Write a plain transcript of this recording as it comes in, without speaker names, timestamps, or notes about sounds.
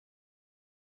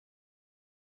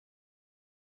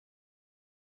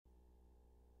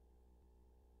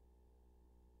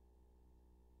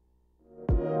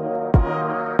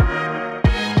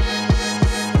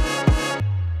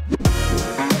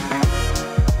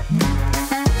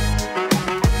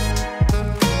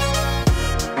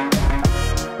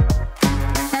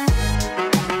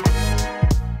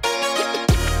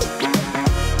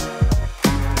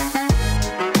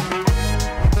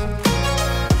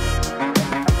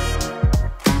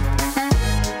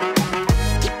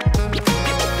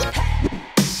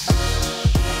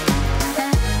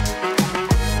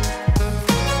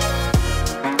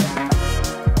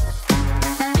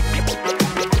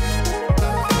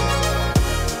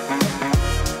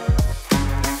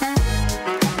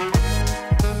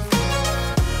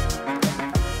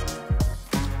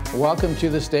Welcome to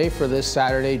This Day for this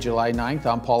Saturday, July 9th.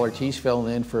 I'm Paul Ortiz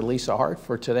filling in for Lisa Hart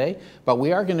for today. But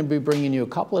we are going to be bringing you a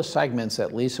couple of segments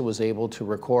that Lisa was able to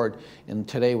record. And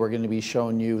today we're going to be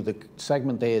showing you the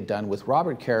segment they had done with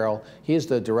Robert Carroll. He is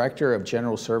the Director of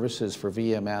General Services for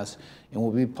VMS. And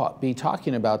we'll be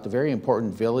talking about the very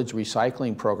important village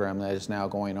recycling program that is now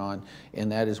going on,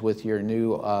 and that is with your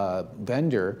new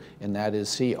vendor, and that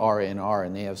is CR&R.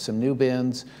 And they have some new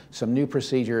bins, some new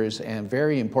procedures, and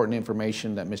very important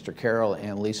information that Mr. Carroll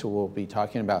and Lisa will be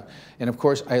talking about. And of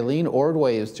course, Eileen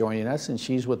Ordway is joining us, and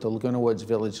she's with the Laguna Woods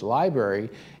Village Library,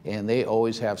 and they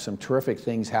always have some terrific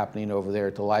things happening over there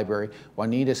at the library.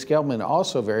 Juanita Skellman,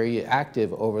 also very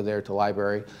active over there at the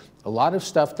library. A lot of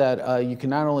stuff that you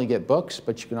can not only get books,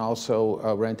 but you can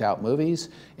also rent out movies,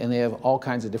 and they have all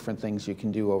kinds of different things you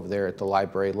can do over there at the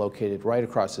library located right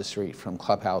across the street from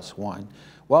Clubhouse 1.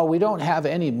 Well, we don't have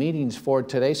any meetings for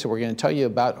today, so we're going to tell you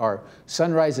about our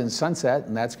sunrise and sunset,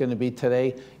 and that's going to be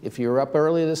today. If you were up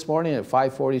early this morning at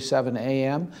 5:47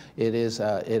 a.m.,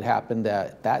 it happened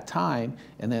at that time,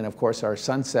 and then of course our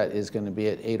sunset is going to be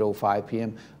at 8:05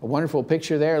 p.m. A wonderful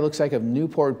picture there. It looks like a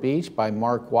Newport Beach by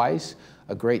Mark Weiss.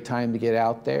 A great time to get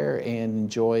out there and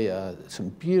enjoy some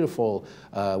beautiful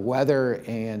weather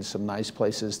and some nice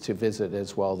places to visit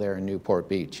as well there in Newport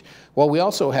Beach. Well, we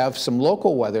also have some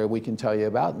local weather we can tell you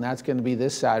about, and that's going to be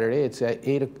this Saturday. It's at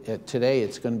today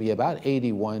it's going to be about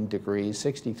 81 degrees,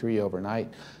 63 overnight.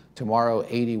 Tomorrow,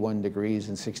 81 degrees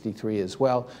and 63 as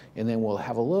well. And then we'll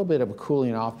have a little bit of a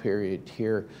cooling off period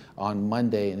here on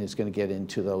Monday, and it's going to get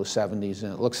into those 70s.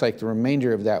 And it looks like the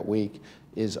remainder of that week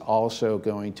is also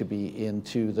going to be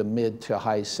into the mid to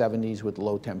high 70s with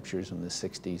low temperatures in the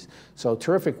 60s. So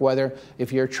terrific weather.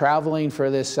 If you're traveling for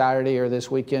this Saturday or this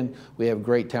weekend, we have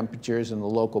great temperatures in the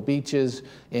local beaches.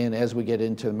 And as we get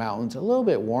into the mountains, a little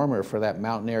bit warmer for that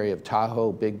mountain area of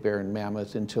Tahoe, Big Bear, and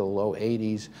Mammoth into the low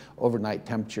 80s. Overnight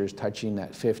temperatures touching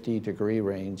that 50-degree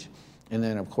range. And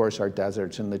then, of course, our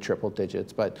deserts in the triple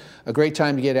digits. But a great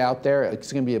time to get out there.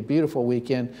 It's going to be a beautiful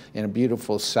weekend and a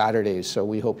beautiful Saturday. So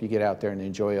we hope you get out there and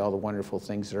enjoy all the wonderful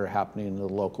things that are happening in the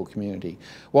local community.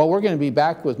 Well, we're going to be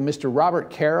back with Mr. Robert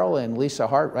Carroll and Lisa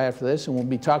Hart right after this, and we'll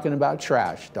be talking about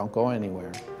trash. Don't go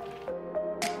anywhere.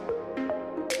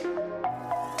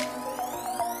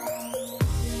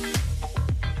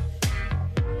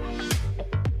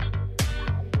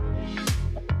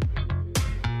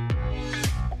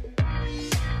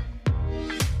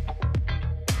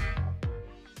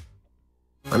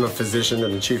 I'm a physician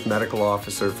and a chief medical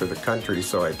officer for the country,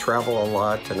 so I travel a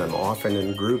lot, and I'm often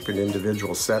in group and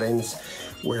individual settings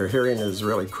where hearing is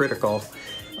really critical.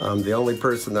 The only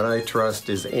person that I trust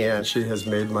is Ann. She has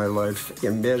made my life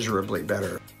immeasurably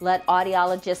better. Let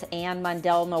audiologist Ann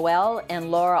Mundell-Noel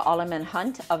and Laura Alleman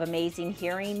Hunt of Amazing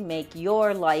Hearing make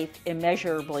your life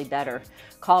immeasurably better.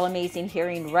 Call Amazing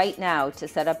Hearing right now to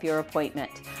set up your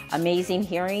appointment. Amazing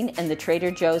Hearing in the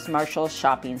Trader Joe's Marshall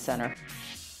Shopping Center.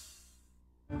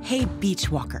 Hey,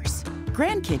 beach walkers,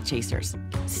 grandkid chasers,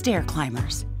 stair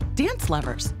climbers, dance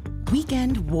lovers,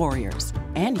 weekend warriors,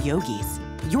 and yogis.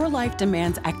 Your life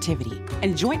demands activity,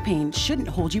 and joint pain shouldn't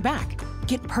hold you back.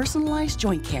 Get personalized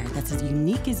joint care that's as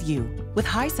unique as you, with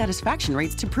high satisfaction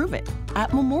rates to prove it.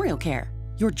 At Memorial Care,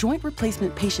 your joint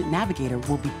replacement patient navigator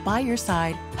will be by your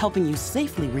side, helping you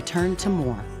safely return to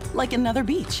more. Like another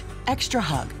beach, extra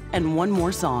hug, and one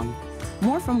more song.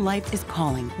 More from life is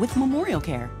calling with Memorial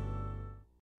Care.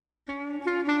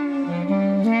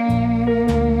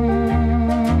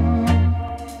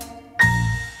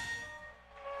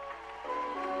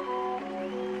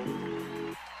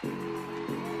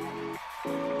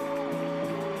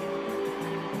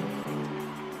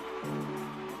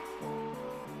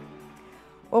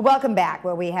 Well, welcome back.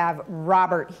 Well, we have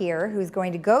Robert here who's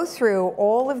going to go through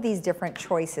all of these different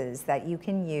choices that you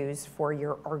can use for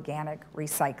your organic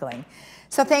recycling.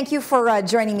 So thank you for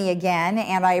joining me again,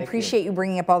 and I appreciate you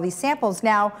bringing up all these samples.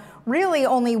 Now, really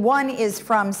only one is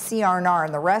from CR&R,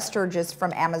 and the rest are just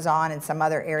from Amazon and some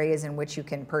other areas in which you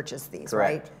can purchase these,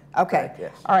 Correct. right? Okay. Correct,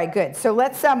 yes. All right, good. So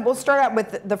let's, we'll start out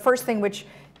with the first thing, which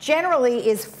generally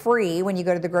is free when you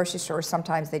go to the grocery store.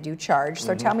 Sometimes they do charge.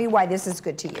 So tell me why this is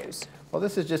good to use. Well,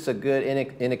 this is just a good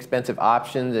inexpensive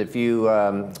option if you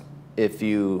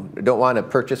don't want to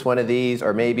purchase one of these,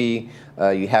 or maybe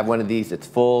you have one of these that's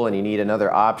full and you need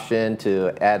another option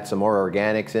to add some more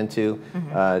organics into.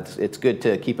 It's good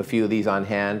to keep a few of these on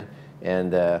hand,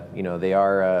 and you know, they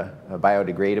are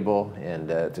biodegradable, and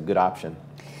it's a good option.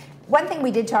 One thing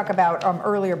we did talk about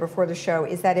earlier before the show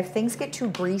is that if things get too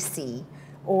greasy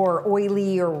or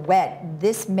oily or wet,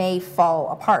 this may fall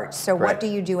apart. So what do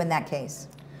you do in that case?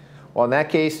 Well, in that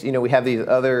case, you know, we have these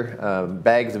other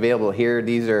bags available here.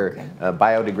 These are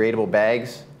biodegradable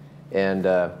bags, and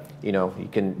you know, you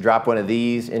can drop one of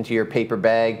these into your paper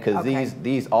bag, because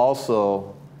these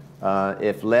also,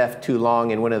 if left too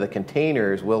long in one of the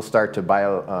containers, will start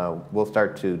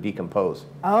to decompose.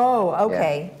 Oh,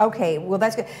 okay. Yeah. Okay, well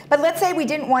that's good. But let's say we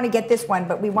didn't want to get this one,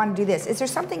 but we want to do this. Is there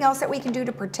something else that we can do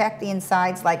to protect the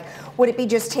insides? Like, would it be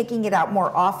just taking it out more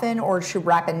often, or should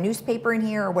wrap a newspaper in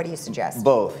here, or what do you suggest?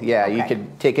 Both, yeah. Okay. You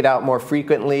could take it out more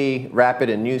frequently, wrap it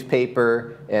in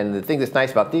newspaper, and the thing that's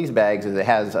nice about these bags is it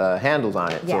has handles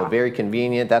on it, so very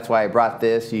convenient. That's why I brought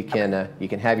this. You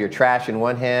can have your trash in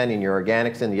one hand and your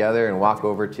organics in the other, and walk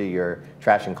over to your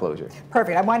trash enclosure.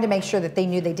 Perfect. I wanted to make sure that they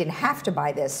knew they didn't have to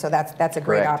buy this, so that's a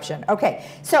great option. Okay,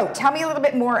 so tell me a little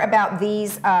bit more about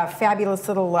these fabulous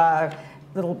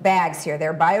little bags here.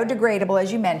 They're biodegradable,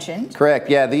 as you mentioned. Correct.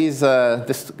 Yeah, these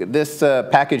this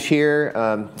package here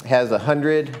has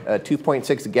 100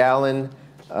 2.6 gallon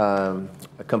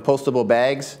compostable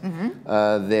bags.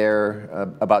 They're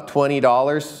about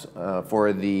 $20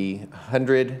 for the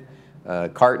 100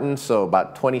 cartons, so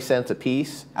about 20 cents a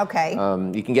piece. Okay.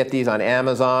 You can get these on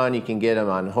Amazon. You can get them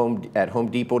on at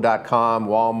HomeDepot.com,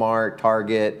 Walmart,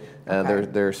 Target.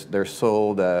 They're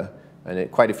sold in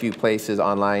quite a few places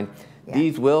online. Yeah.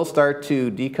 These will start to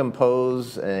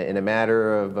decompose in a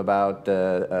matter of about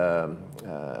 4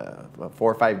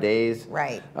 or 5 days.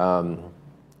 Right.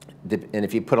 And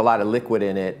if you put a lot of liquid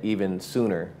in it, even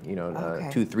sooner, you know,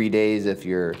 2-3 days if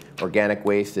your organic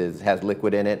waste has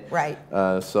liquid in it. Right.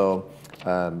 So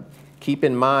keep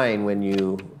in mind when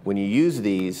you use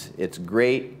these, it's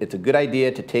great. It's a good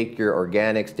idea to take your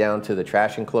organics down to the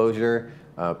trash enclosure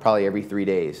probably every 3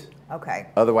 days. Okay.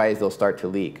 Otherwise, they'll start to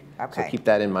leak. Okay. So keep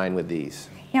that in mind with these.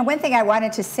 Now, one thing I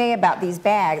wanted to say about these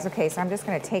bags, okay, so I'm just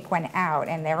going to take one out,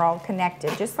 and they're all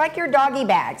connected, just like your doggy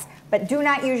bags. But do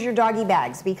not use your doggy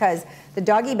bags, because the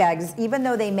doggy bags, even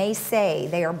though they may say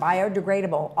they are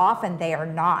biodegradable, often they are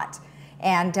not.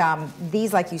 And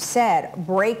these, like you said,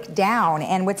 break down.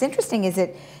 And what's interesting is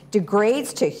it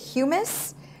degrades to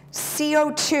humus,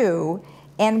 CO2,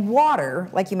 and water,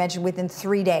 like you mentioned, within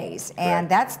 3 days. And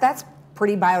that's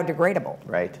pretty biodegradable.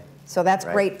 Right. So that's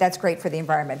great. That's great for the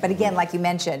environment. But again, like you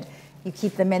mentioned, you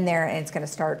keep them in there and it's going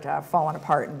to start falling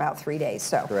apart in about 3 days.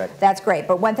 So that's great.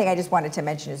 But one thing I just wanted to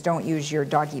mention is don't use your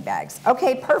doggy bags.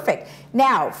 Okay, perfect.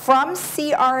 Now, from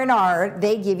CR&R,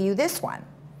 they give you this one,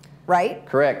 right?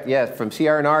 Correct. Yes, from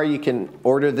CR&R, you can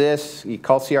order this. You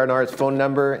call CR&R's phone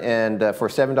number, and for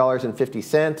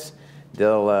 $7.50,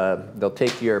 they'll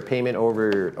take your payment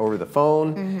over the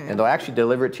phone, and they'll actually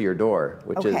deliver it to your door,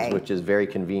 which is very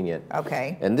convenient.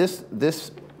 Okay. And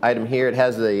this item here, it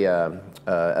has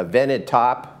a vented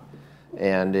top,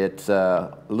 and it's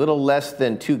a little less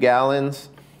than 2 gallons.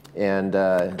 And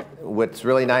what's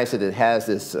really nice is it has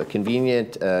this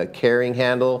convenient carrying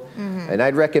handle. And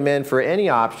I'd recommend, for any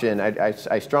option,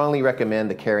 I strongly recommend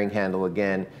the carrying handle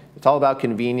again. It's all about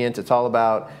convenience. It's all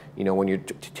about, you know, when you're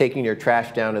taking your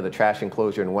trash down to the trash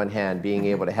enclosure in one hand, being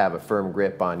able to have a firm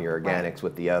grip on your organics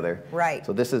with the other. Right.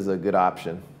 So this is a good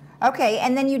option. Okay,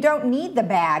 and then you don't need the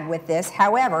bag with this.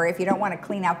 However, if you don't want to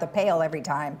clean out the pail every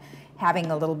time,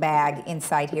 having a little bag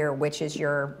inside here, which is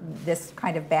this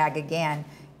kind of bag again,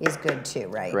 is good too,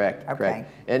 right? Correct. Okay.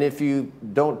 Correct. And if you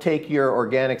don't take your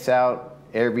organics out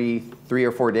every 3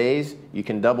 or 4 days, you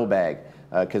can double bag,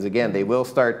 because again, they will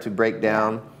start to break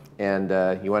down. And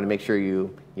you want to make sure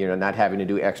you're not having to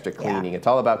do extra cleaning. It's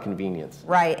all about convenience.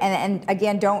 Right, and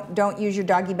again, don't use your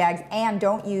doggy bags, and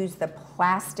don't use the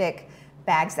plastic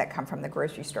bags that come from the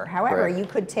grocery store. However, you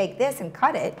could take this and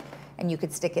cut it, and you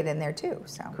could stick it in there too.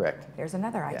 So there's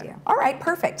another idea. All right,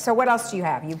 perfect. So what else do you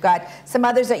have? You've got some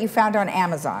others that you found on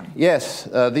Amazon. Yes,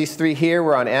 these 3 here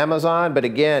were on Amazon, but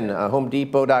again,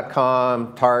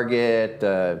 HomeDepot.com, Target,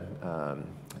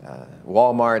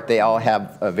 Walmart, they all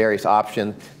have various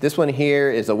options. This one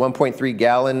here is a 1.3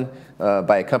 gallon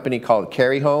by a company called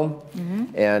Carry Home.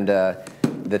 And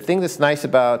the thing that's nice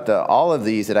about all of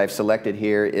these that I've selected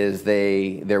here is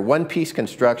they're one-piece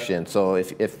construction. So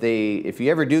if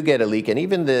you ever do get a leak, and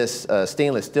even this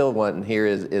stainless steel one here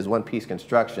is one-piece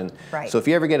construction. So if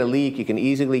you ever get a leak, you can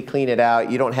easily clean it out.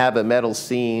 You don't have a metal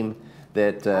seam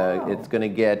that it's going to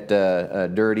get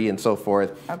dirty and so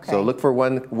forth. So look for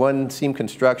one seam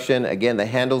construction. Again, the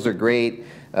handles are great.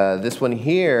 This one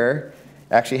here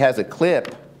actually has a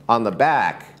clip on the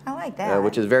back. I like that.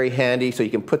 Which is very handy. So you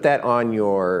can put that on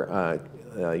your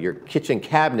kitchen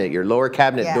cabinet, your lower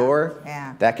cabinet door.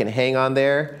 That can hang on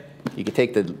there. You can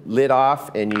take the lid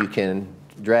off and you can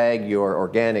drag your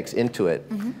organics into it.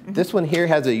 This one here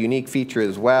has a unique feature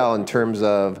as well in terms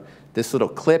of this little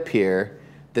clip here.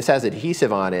 this has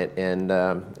adhesive on it, and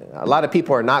a lot of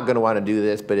people are not going to want to do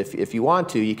this, but if you want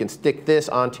to, you can stick this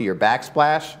onto your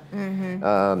backsplash,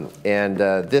 and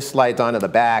this slides onto the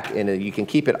back, and you can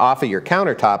keep it off of your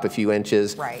countertop a few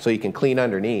inches, so you can clean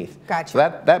underneath. Gotcha. So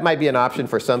that might be an option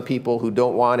for some people who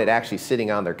don't want it actually sitting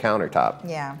on their countertop.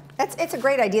 Yeah, it's a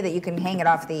great idea that you can hang it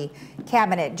off the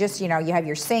cabinet. Just, you know, you have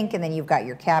your sink, and then you've got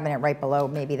your cabinet right below.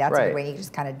 Maybe that's a good way you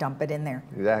just kind of dump it in there.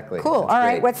 Exactly. Cool. All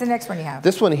right, what's the next one you have?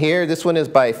 This one here, this one is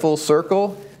by Full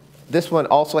Circle. This one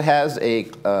also has a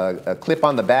clip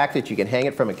on the back that you can hang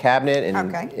it from a cabinet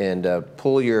and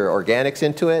pull your organics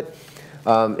into it.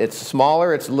 It's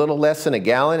smaller, it's a little less than a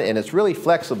gallon, and it's really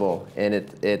flexible, and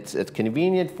it's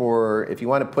convenient for if you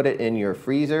want to put it in your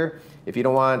freezer. If you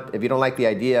don't like the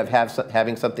idea of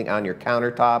having something on your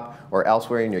countertop or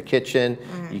elsewhere in your kitchen,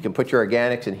 you can put your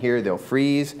organics in here, they'll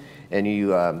freeze, and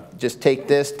you just take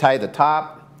this, tie the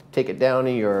top, take it down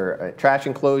to your trash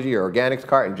enclosure, your organics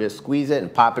cart, and just squeeze it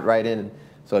and pop it right in.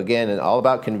 So again, all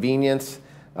about convenience.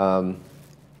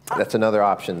 That's another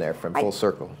option there from Full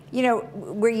Circle. You know,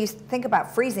 where you think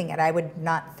about freezing it, I would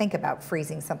not think about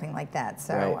freezing something like that.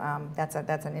 So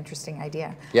that's an interesting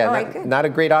idea. Yeah, all right, good. Not a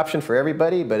great option for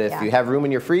everybody, but if you have room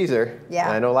in your freezer, and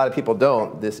I know a lot of people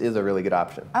don't, this is a really good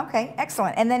option. Okay,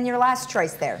 excellent. And then your last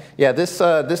choice there. Yeah, this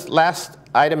last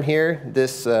item here,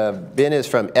 this bin is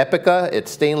from Epica.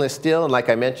 It's stainless steel, and like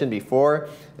I mentioned before,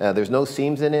 there's no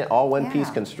seams in it, all one-piece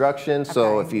construction,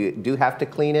 so if you do have to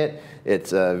clean it,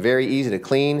 it's very easy to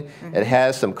clean. It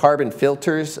has some carbon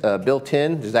filters built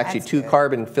in. There's actually two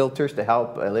carbon filters to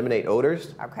help eliminate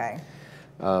odors. Okay.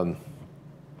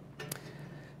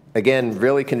 Again,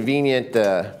 really convenient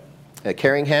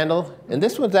carrying handle, and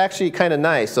this one's actually kind of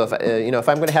nice. So if if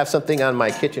I'm going to have something on my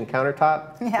kitchen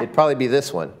countertop, it'd probably be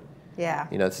this one. Yeah.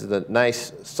 You know, this is a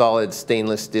nice, solid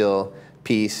stainless steel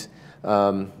piece.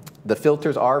 The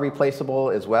filters are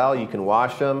replaceable as well. You can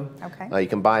wash them. Okay. You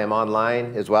can buy them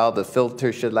online as well. The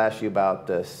filters should last you about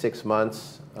 6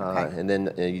 months, and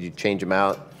then you change them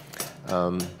out.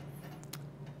 Yeah,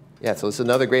 so it's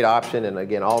another great option. And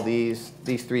again, all these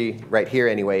three right here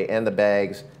anyway, and the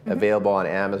bags available on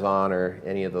Amazon or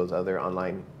any of those other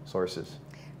online sources.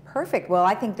 Perfect. Well,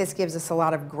 I think this gives us a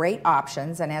lot of great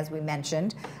options, and as we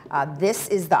mentioned, this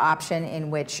is the option in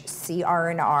which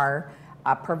CR&R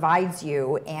provides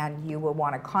you, and you will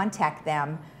want to contact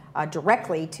them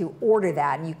directly to order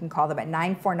that, and you can call them at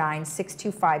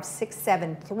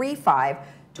 949-625-6735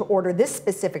 to order this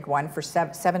specific one for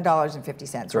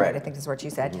 $7.50, right? I think that's what you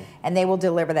said. And they will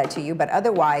deliver that to you. But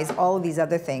otherwise, all of these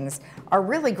other things are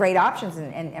really great options,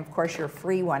 and of course, your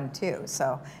free one too.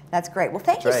 So that's great. Well,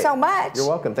 thank you so much. You're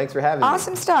welcome. Thanks for having me.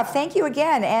 Awesome stuff. Thank you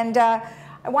again. And I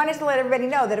wanted to let everybody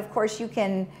know that, of course, you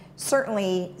can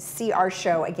certainly see our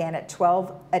show again at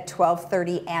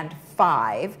 12:30 and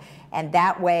 5. And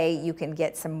that way you can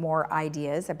get some more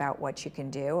ideas about what you can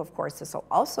do. Of course, this will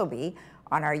also be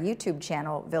on our YouTube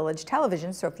channel, Village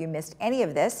Television. So if you missed any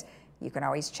of this, you can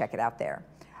always check it out there.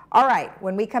 All right,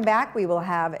 when we come back, we will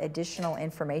have additional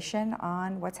information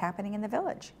on what's happening in the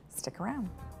village. Stick around.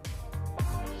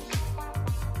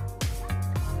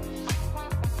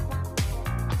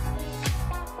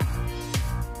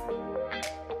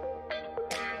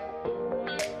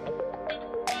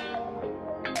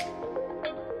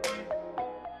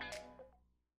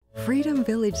 Freedom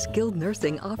Village Skilled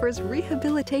Nursing offers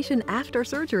rehabilitation after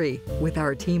surgery with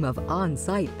our team of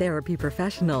on-site therapy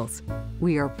professionals.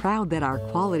 We are proud that our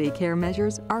quality care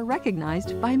measures are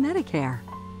recognized by Medicare.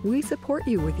 We support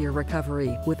you with your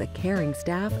recovery with a caring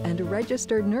staff and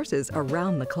registered nurses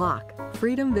around the clock.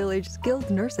 Freedom Village Skilled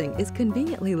Nursing is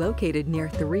conveniently located near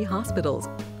 3 hospitals,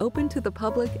 open to the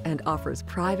public, and offers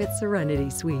private Serenity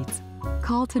suites.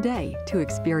 Call today to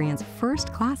experience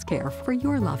first-class care for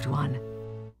your loved one.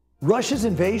 Russia's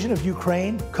invasion of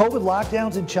Ukraine, COVID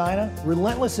lockdowns in China,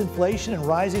 relentless inflation and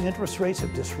rising interest rates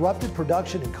have disrupted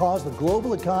production and caused the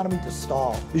global economy to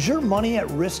stall. Is your money at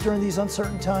risk during these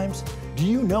uncertain times? Do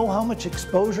you know how much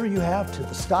exposure you have to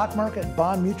the stock market and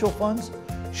bond mutual funds?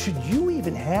 Should you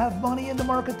even have money in the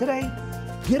market today?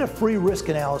 Get a free risk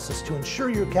analysis to ensure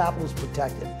your capital is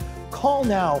protected. Call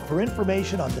now for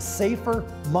information on the Safer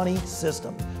Money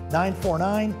System,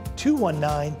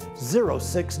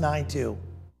 949-219-0692.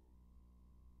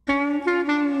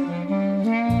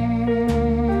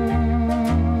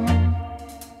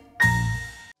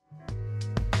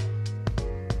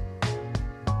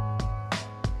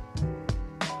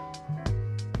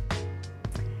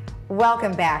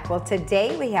 Welcome back. Well,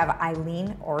 today we have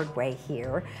Eileen Ordway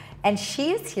here, and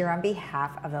she is here on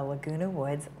behalf of the Laguna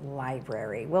Woods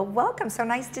Library. Well, welcome. So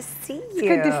nice to see you. It's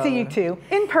good to see you too,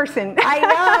 in person. I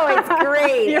know, it's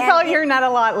great. You're probably hearing that a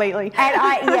lot lately.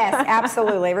 And yes,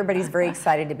 absolutely. Everybody's very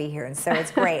excited to be here, and so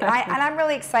it's great. And I'm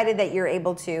really excited that you're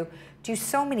able to do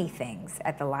so many things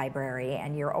at the library,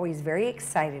 and you're always very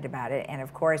excited about it. And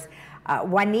of course,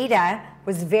 Juanita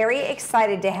was very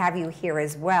excited to have you here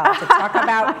as well to talk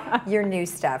about your new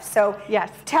stuff. So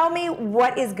yes, tell me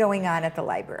what is going on at the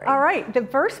library. All right, the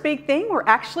first big thing, we're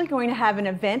actually going to have an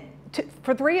event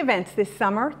for 3 events this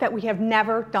summer that we have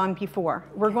never done before.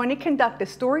 We're going to conduct a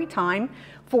story time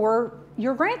for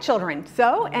your grandchildren.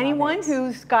 So anyone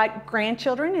who's got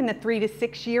grandchildren in the 3 to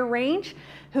 6 year range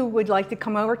who would like to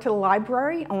come over to the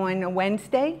library on a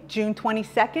Wednesday, June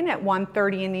 22nd at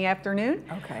 1:30 in the afternoon.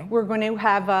 Okay. We're going to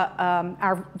have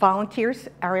our volunteers,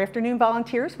 our afternoon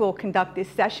volunteers will conduct this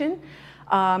session.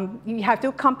 You have to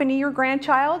accompany your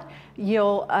grandchild.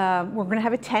 We're going to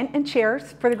have a tent and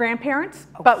chairs for the grandparents,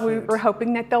 but we're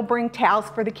hoping that they'll bring towels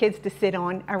for the kids to sit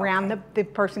on around the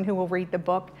person who will read the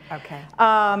book. Okay.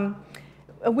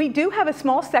 We do have a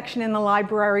small section in the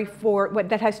library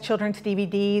that has children's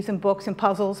DVDs and books and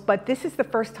puzzles, but this is the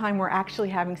first time we're actually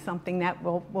having something that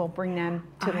will bring them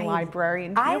to the library,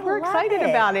 and we're excited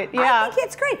about it. Yeah, I think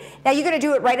it's great. Now you're going to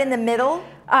do it right in the middle?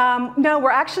 No, we're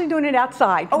actually doing it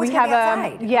outside. Oh, it's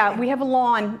outside. Yeah, we have a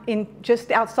lawn just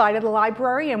outside of the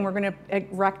library, and we're going to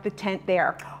erect the tent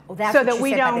there. Well, that's so what that you we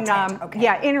said don't, about the tent. Okay.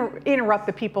 yeah, interrupt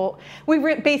the people.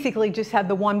 We basically just have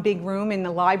the one big room in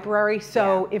the library.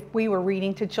 So if we were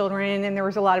reading to children and there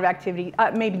was a lot of activity,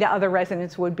 maybe the other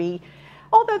residents would be,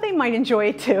 although they might enjoy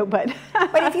it too. But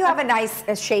but if you have a nice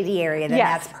shady area, then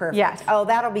that's perfect. Yes. Oh,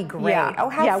 that'll be great. Yeah. Oh,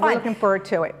 how fun! We're looking forward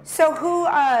to it. So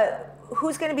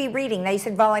who's going to be reading? Now you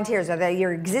said volunteers. Are they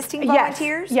your existing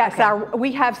volunteers? Yes. Okay.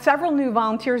 We have several new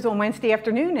volunteers on Wednesday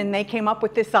afternoon, and they came up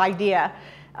with this idea.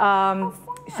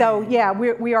 So yeah,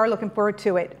 we are looking forward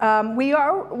to it.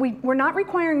 We're not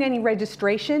requiring any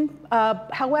registration.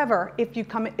 However,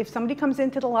 if somebody comes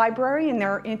into the library and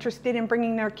they're interested in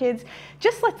bringing their kids,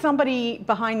 just let somebody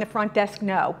behind the front desk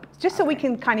know, just so we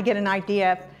can kind of get an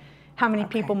idea of how many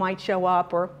people might show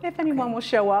up, or if anyone will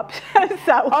show up.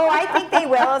 So. Oh, I think they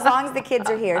will, as long as the kids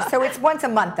are here. So it's once a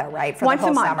month, though, right? For once the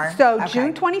whole a month. Summer? So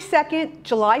June 22nd,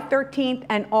 July 13th,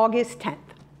 and August 10th.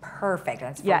 Perfect.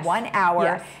 That's for 1 hour,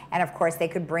 Yes. and of course they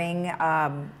could bring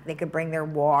their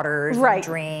waters, Right. and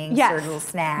drinks, Yes. or little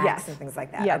snacks, Yes. and things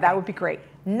like that. Yeah, Okay. that would be great.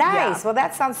 Nice. Yeah. Well,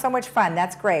 that sounds so much fun.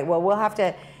 That's great. Well, we'll have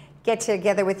to get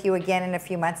together with you again in a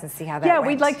few months and see how that went. Yeah,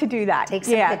 we'd like to do that. Take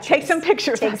some pictures. Take some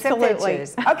pictures. Take absolutely.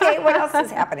 some pictures. Okay. What else is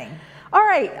happening? All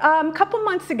right, a couple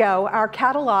months ago, our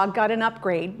catalog got an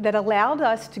upgrade that allowed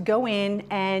us to go in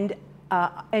and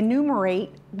enumerate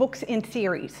books in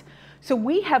series. So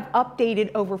we have updated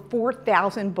over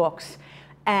 4,000 books,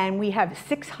 and we have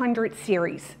 600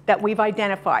 series that we've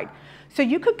identified. So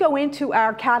you could go into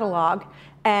our catalog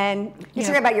and You're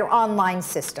talking about your online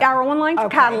system. our online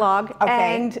catalog,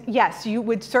 Okay. and yes, you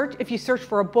would search, if you search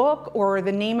for a book or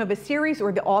the name of a series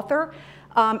or the author,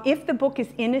 if the book is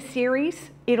in a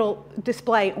series, it'll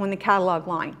display on the catalog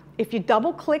line. If you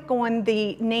double click on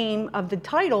the name of the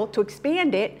title to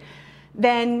expand it,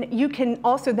 then you can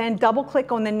also then double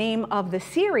click on the name of the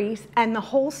series, and the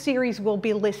whole series will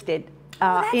be listed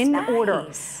in order.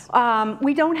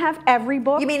 We don't have every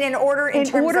book. You mean in order in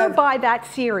terms order of by that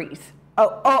series.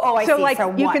 I So see. like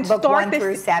So you can book start 1 this,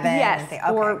 through 7. yes, Okay.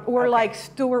 or like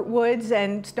Stuart Woods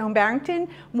and Stone Barrington,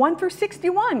 1 through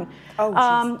 61.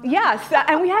 Oh, geez. Yes,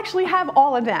 and we actually have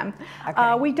all of them.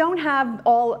 Okay. We don't have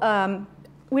all.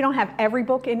 We don't have every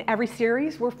book in every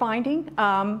series. We're finding.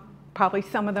 Probably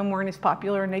some of them weren't as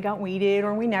popular and they got weeded,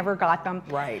 or we never got them.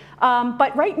 Right.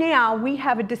 But right now we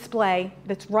have a display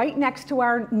that's right next to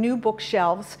our new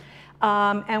bookshelves,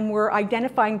 and we're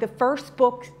identifying the first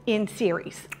book in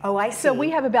series. Oh, I see. So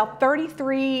we have about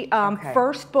 33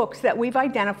 first books that we've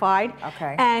identified.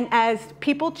 Okay. And as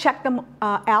people check them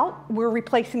out, we're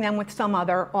replacing them with some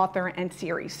other author and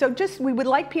series. So we would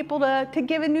like people to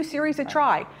give a new series a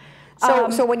try.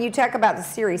 So when you talk about the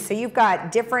series, so you've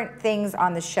got different things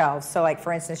on the shelves. So like,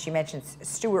 for instance, you mentioned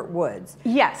Stuart Woods.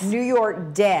 Yes. New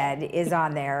York Dead is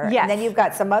on there. Yes. And then you've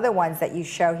got some other ones that you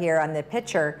show here on the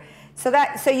picture.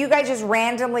 So you guys just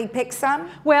randomly pick some?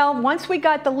 Well, once we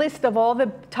got the list of all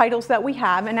the titles that we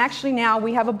have, and actually now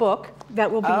we have a book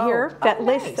that will be here that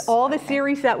lists all the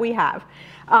series that we have.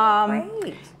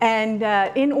 Great. And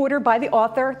in order by the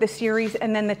author, the series,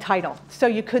 and then the title. So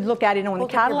you could look at it on the Hold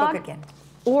up your catalog. book again.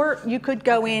 or you could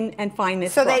go in and find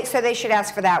this So book. they should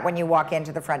ask for that when you walk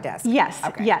into the front desk? Yes,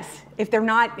 Okay. yes. If they're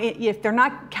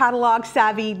not catalog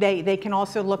savvy, they can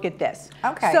also look at this.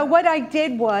 Okay. So what I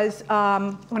did was,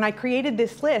 when I created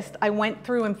this list, I went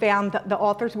through and found the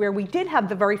authors where we did have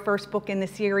the very first book in the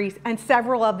series and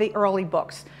several of the early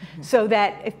books, so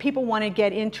that if people want to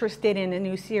get interested in a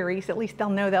new series, at least they'll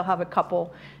know they'll have a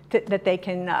couple that they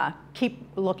can keep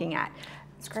looking at.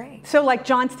 That's great. So like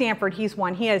John Stanford, he's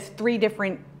one. He has 3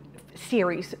 different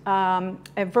series.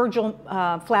 Virgil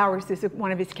Flowers is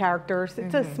one of his characters.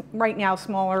 It's a right now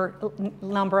smaller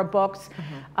number of books,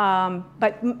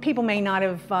 but people may not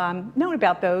have known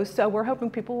about those, so we're hoping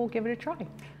people will give it a try. Do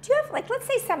you have, like, let's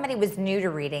say somebody was new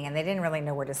to reading and they didn't really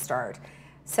know where to start.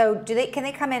 So can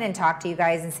they come in and talk to you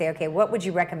guys and say, okay, what would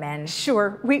you recommend?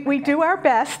 Sure, we do our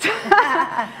best,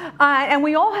 and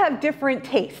we all have different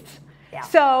tastes. Yeah.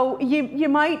 So you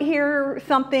might hear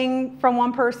something from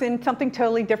one person, something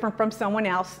totally different from someone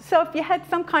else. So if you had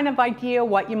some kind of idea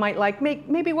what you might like,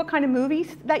 maybe what kind of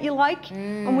movies that you like,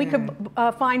 and we could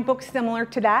find books similar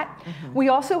to that. We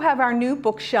also have our new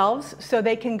bookshelves, so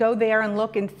they can go there and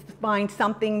look and find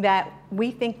something that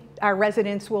we think our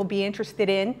residents will be interested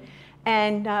in.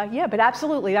 And yeah, but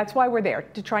absolutely, that's why we're there,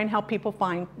 to try and help people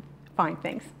find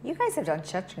things. You guys have done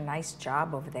such a nice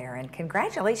job over there, and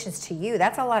congratulations to you.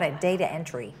 That's a lot of data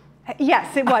entry.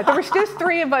 Yes, it was. There was just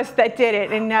 3 of us that did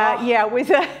it, and yeah, it was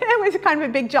kind of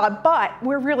a big job. But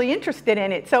we're really interested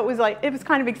in it, so it was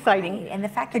kind of exciting. Right. And the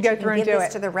fact to that go you through can and give do this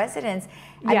it to the residents,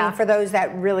 I mean, for those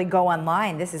that really go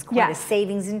online, this is quite a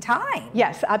savings in time.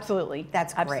 Yes, absolutely.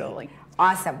 That's great. Absolutely.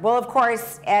 Awesome. Well, of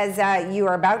course, as you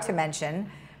are about to mention,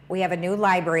 we have a new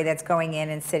library that's going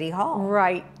in City Hall.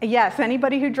 Right. Yes.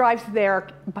 Anybody who drives there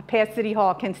past City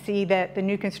Hall can see that the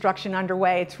new construction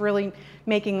underway. It's really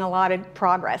making a lot of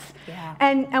progress. Yeah.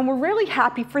 And we're really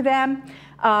happy for them.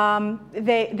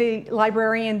 The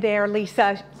librarian there,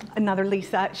 Lisa, another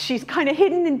Lisa, she's kind of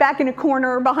hidden back in a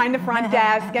corner behind the front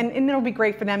desk, and it'll be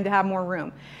great for them to have more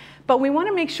room. But we want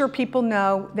to make sure people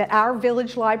know that our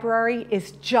village library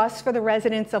is just for the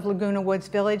residents of Laguna Woods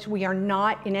Village. We are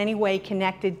not in any way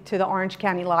connected to the Orange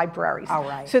County libraries. All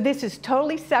right. So this is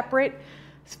totally separate.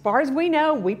 As far as we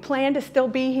know, we plan to still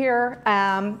be here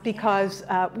because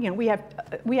you know, we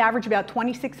average about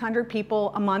 2,600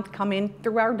 people a month come in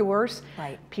through our doors.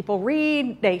 Right. People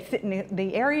read, they sit in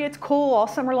the area. It's cool all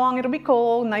summer long. It'll be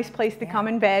cool. Nice place to come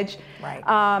and veg. Right.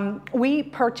 We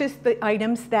purchase the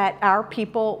items that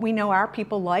we know our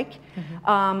people like.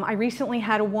 I recently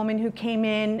had a woman who came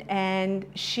in and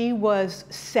she was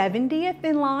 70th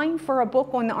in line for a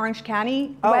book on the Orange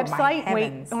County website,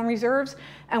 wait on reserves,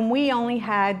 and we only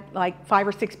had like 5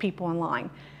 or 6 people in line.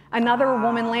 Another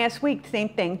woman last week, same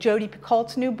thing, Jody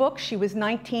Picolt's new book, she was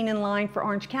 19 in line for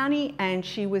Orange County and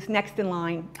she was next in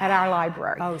line at our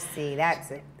library. Oh, see,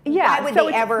 that's it. Yeah, why would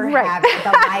they ever have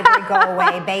the library go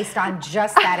away based on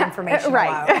just that information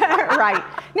alone? Right.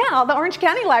 Now, the Orange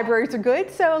County libraries are good,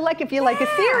 so like if you like a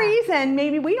series and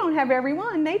maybe we don't have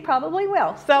everyone, they probably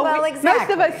will. So most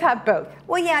of us have both.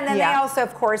 Well, yeah, and then they also,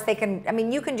 of course, they can, I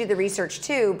mean, you can do the research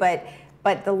too, but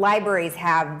the libraries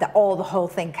have the whole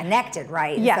thing connected,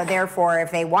 right? Yes. So therefore, if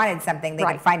they wanted something, they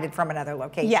could find it from another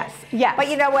location. Yes, yes. But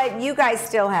you know what? You guys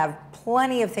still have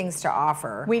plenty of things to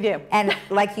offer. We do. And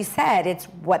like you said, it's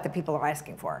what the people are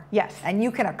asking for. Yes. And you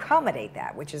can accommodate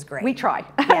that, which is great. We try.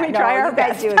 Yeah, we try our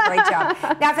best. You guys do a great job.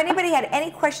 Now, if anybody had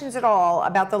any questions at all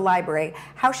about the library,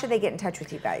 how should they get in touch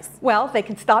with you guys? Well, they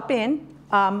can stop in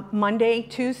Monday,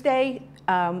 Tuesday,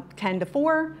 10 to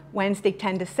 4, Wednesday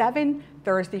 10 to 7,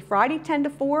 Thursday, Friday 10 to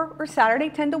 4, or Saturday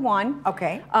 10 to 1.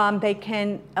 Okay. They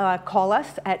can call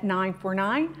us at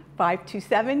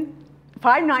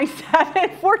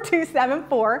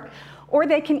 949-597-4274, or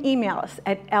they can email us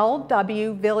at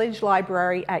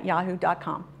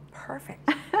lwvillagelibrary@yahoo.com.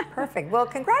 Perfect. Perfect. Well,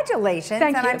 congratulations.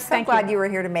 Thank and you. I'm so glad you were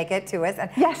here to make it to us. And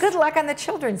yes. Good luck on the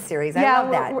children's series. I love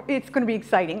that. It's going to be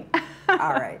exciting.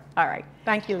 All right. All right.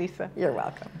 Thank you, Lisa. You're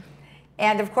welcome.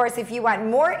 And of course, if you want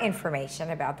more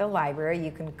information about the library,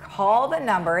 you can call the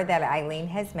number that Eileen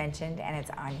has mentioned, and it's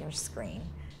on your screen.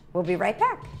 We'll be right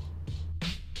back.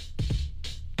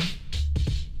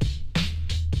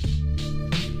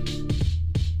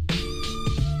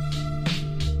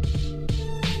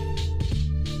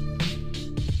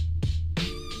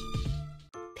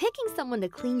 Picking someone to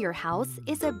clean your house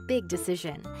is a big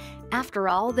decision. After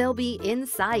all, they'll be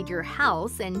inside your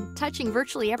house and touching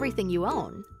virtually everything you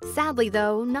own. Sadly,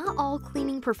 though, not all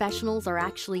cleaning professionals are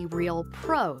actually real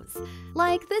pros.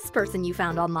 Like this person you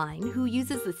found online who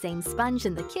uses the same sponge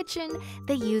in the kitchen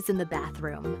they use in the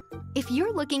bathroom. If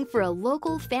you're looking for a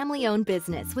local family-owned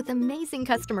business with amazing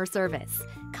customer service,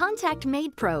 contact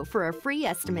MaidPro for a free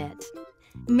estimate.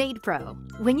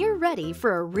 MaidPro, when you're ready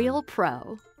for a real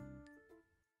pro.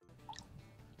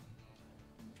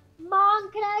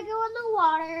 Mom, can I go in the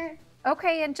water?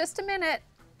 Okay, in just a minute.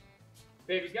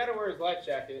 Babe, he's got to wear his life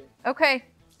jacket. Okay.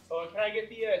 Oh, and can I get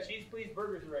the cheese please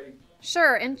burgers ready?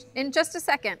 Sure, in just a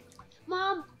second.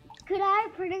 Mom, could I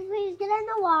pretty please get in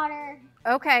the water?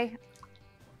 Okay.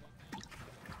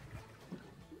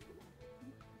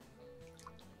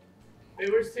 Hey,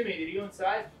 where's Timmy? Did he go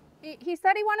inside? He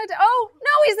said he wanted to, oh,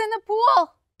 no, he's in the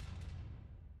pool.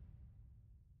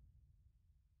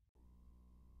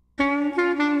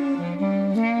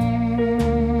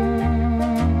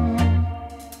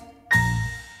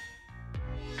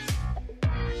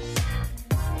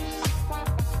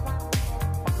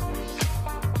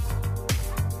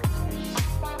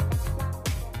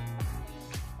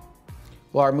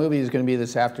 Well, our movie is going to be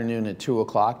this afternoon at 2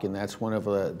 o'clock, and that's one of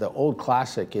the old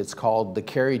classic. It's called The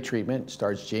Carey Treatment. It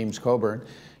stars James Coburn,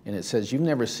 and it says, "You've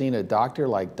never seen a doctor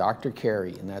like Dr.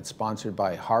 Carey," and that's sponsored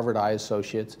by Harvard Eye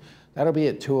Associates. That'll be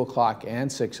at 2 o'clock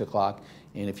and 6 o'clock,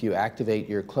 and if you activate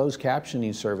your closed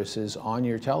captioning services on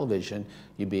your television,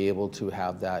 you'll be able to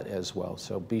have that as well.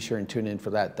 So be sure and tune in for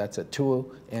that. That's at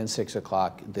 2 and 6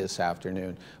 o'clock this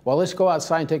afternoon. Well, let's go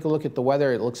outside and take a look at the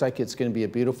weather. It looks like it's going to be a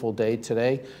beautiful day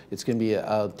today. It's going to be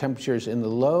temperatures in the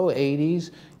low 80s,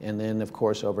 and then, of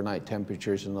course, overnight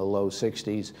temperatures in the low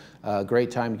 60s. Great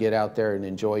time to get out there and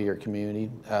enjoy your community.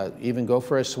 Even go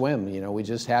for a swim. You know, we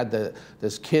just had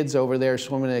this kids over there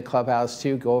swimming at Clubhouse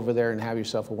 2. Go over there and have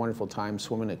yourself a wonderful time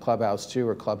swimming at Clubhouse 2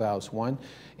 or Clubhouse 1.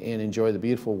 And enjoy the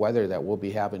beautiful weather that we'll be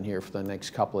having here for the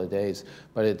next couple of days.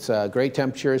 But it's great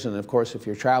temperatures, and of course, if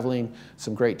you're traveling,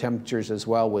 some great temperatures as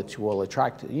well, which will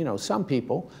attract, you know, some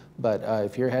people. But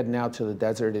if you're heading out to the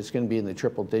desert, it's going to be in the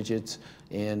triple digits,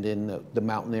 and in the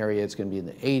mountain area, it's going to be in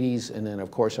the 80s, and then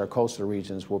of course, our coastal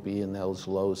regions will be in those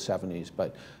low 70s.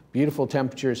 But beautiful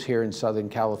temperatures here in Southern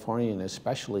California, and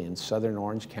especially in Southern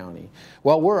Orange County.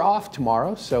 Well, we're off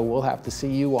tomorrow, so we'll have to see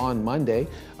you on Monday.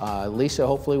 Lisa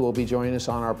hopefully will be joining us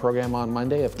on our program on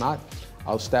Monday. If not,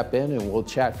 I'll step in and we'll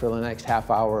chat for the next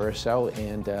half hour or so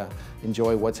and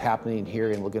enjoy what's happening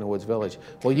here in Laguna Woods Village.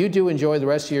 Well, you do enjoy the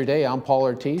rest of your day. I'm Paul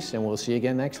Ortiz, and we'll see you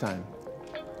again next time.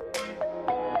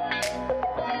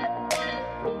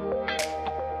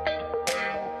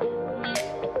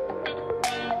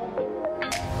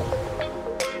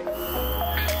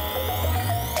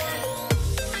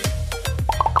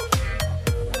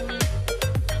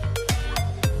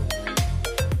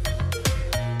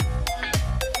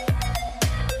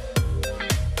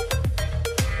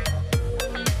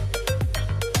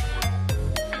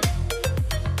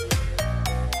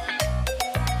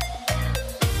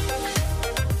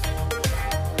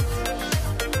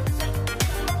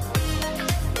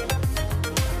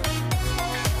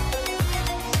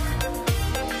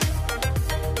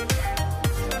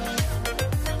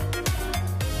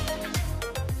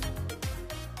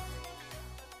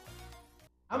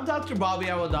 I'm Dr. Bobby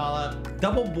Awadala,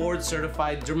 double board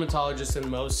certified dermatologist and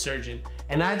Mohs surgeon,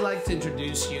 and I'd like to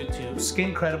introduce you to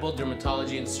Skin Credible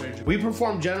Dermatology and Surgery. We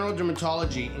perform general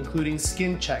dermatology, including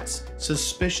skin checks,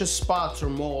 suspicious spots or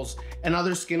moles, and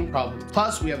other skin problems.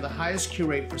 Plus, we have the highest cure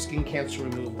rate for skin cancer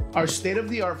removal. Our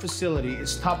state-of-the-art facility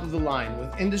is top of the line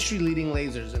with industry-leading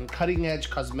lasers and cutting-edge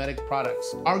cosmetic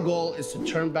products. Our goal is to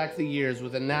turn back the years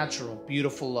with a natural,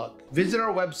 beautiful look. Visit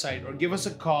our website or give us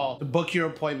a call to book your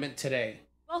appointment today.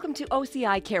 Welcome to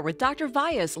OCI Care with Dr.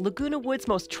 Vyas, Laguna Woods'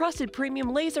 most trusted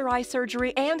premium laser eye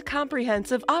surgery and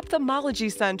comprehensive ophthalmology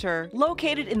center.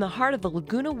 Located in the heart of the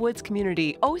Laguna Woods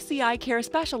community, OCI Care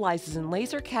specializes in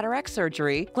laser cataract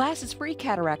surgery, glasses-free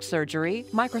cataract surgery,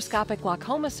 microscopic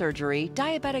glaucoma surgery,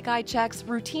 diabetic eye checks,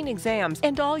 routine exams,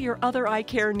 and all your other eye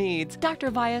care needs.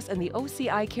 Dr. Vyas and the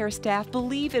OCI Care staff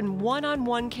believe in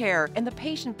one-on-one care and the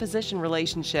patient-physician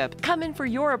relationship. Come in for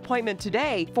your appointment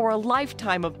today for a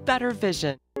lifetime of better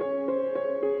vision.